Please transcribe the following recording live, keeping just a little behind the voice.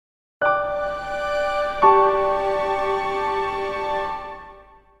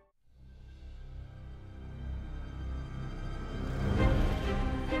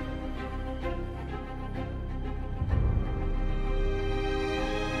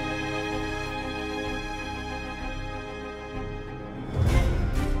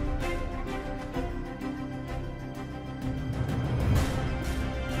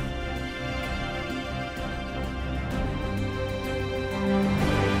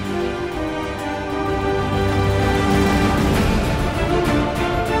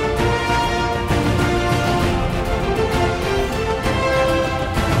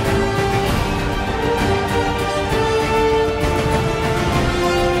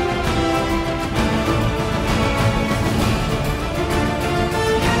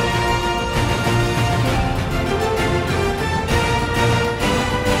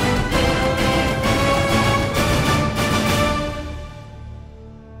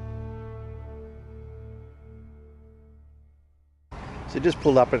So just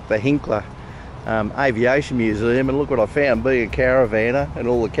pulled up at the Hinkler Aviation Museum, and look what I found. Being a caravaner and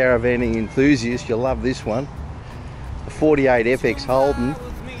all the caravanning enthusiasts, you'll love this one. The 48 FX Holden,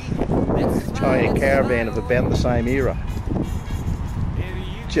 Italian caravan of about the same era.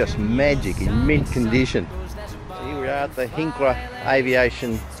 Just magic, in mint condition. So here we are at the Hinkler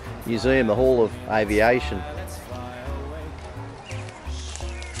Aviation Museum, the Hall of Aviation.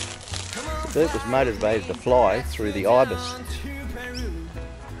 The bird was motivated to fly through the ibis.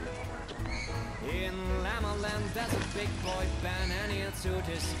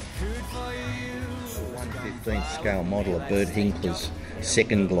 1/15th scale model of Bert Hinkler's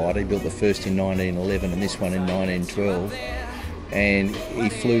second glider. He built the first in 1911 and this one in 1912. And he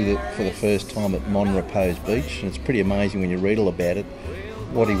flew for the first time at Monrepos Beach, and it's pretty amazing when you read all about it.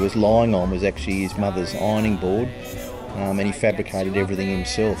 What he was lying on was actually his mother's ironing board, and he fabricated everything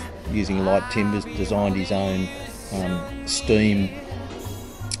himself using light timbers, designed his own steam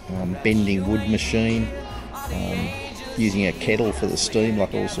bending wood machine, using a kettle for the steam,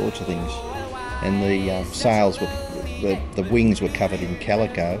 like all sorts of things. And the sails were, the wings were covered in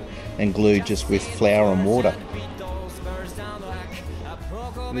calico and glued just with flour and water.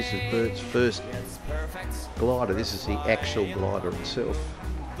 And this is Bert's first glider. This is the actual glider itself.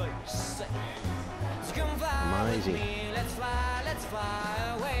 Amazing.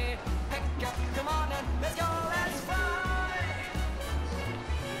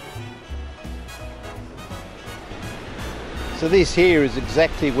 So this here is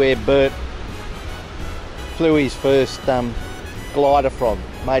exactly where Bert flew his first glider from,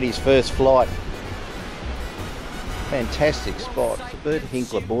 made his first flight. Fantastic spot. So Bert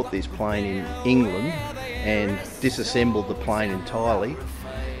Hinkler bought this plane in England and disassembled the plane entirely,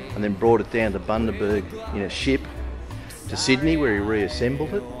 and then brought it down to Bundaberg in a ship to Sydney, where he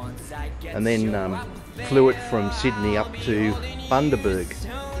reassembled it, and then flew it from Sydney up to Bundaberg.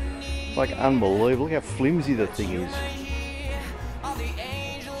 Like, unbelievable. Look how flimsy the thing is.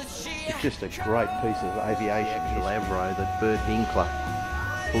 It's just a great piece of aviation. Actual Avro that Bert Hinkler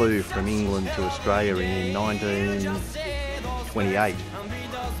flew from England to Australia in 1928.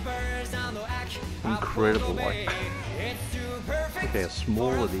 Incredible, like. Look how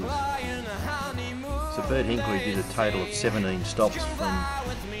small it is. So Bert Hinkler did a total of 17 stops from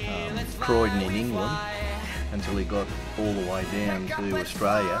Croydon in England until he got all the way down to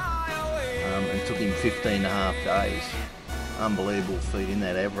Australia, and took him 15.5 days. Unbelievable feat in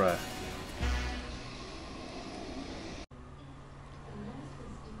that Avro.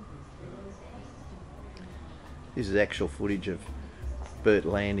 This is actual footage of Bert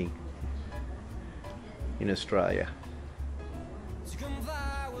landing in Australia.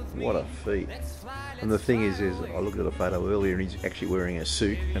 What a feat. And the thing is I looked at a photo earlier and he's actually wearing a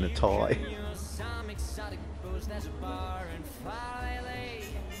suit and a tie.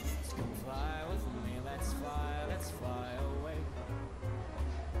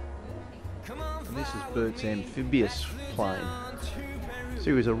 And this is Bert's amphibious plane. So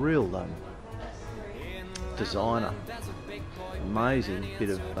he was a real designer. Amazing bit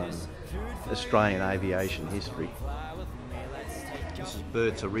of Australian aviation history. This is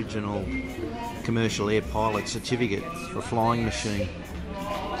Bert's original commercial air pilot certificate for a flying machine.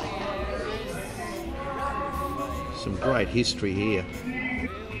 Some great history here.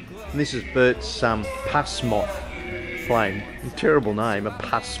 And this is Bert's Puss Moth plane. Terrible name, a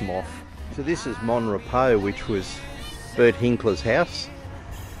Puss Moth. So this is Monrepos, which was Bert Hinkler's house,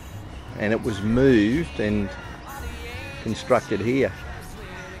 and it was moved and constructed here,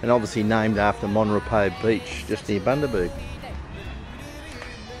 and obviously named after Monrepos Beach, just near Bundaberg.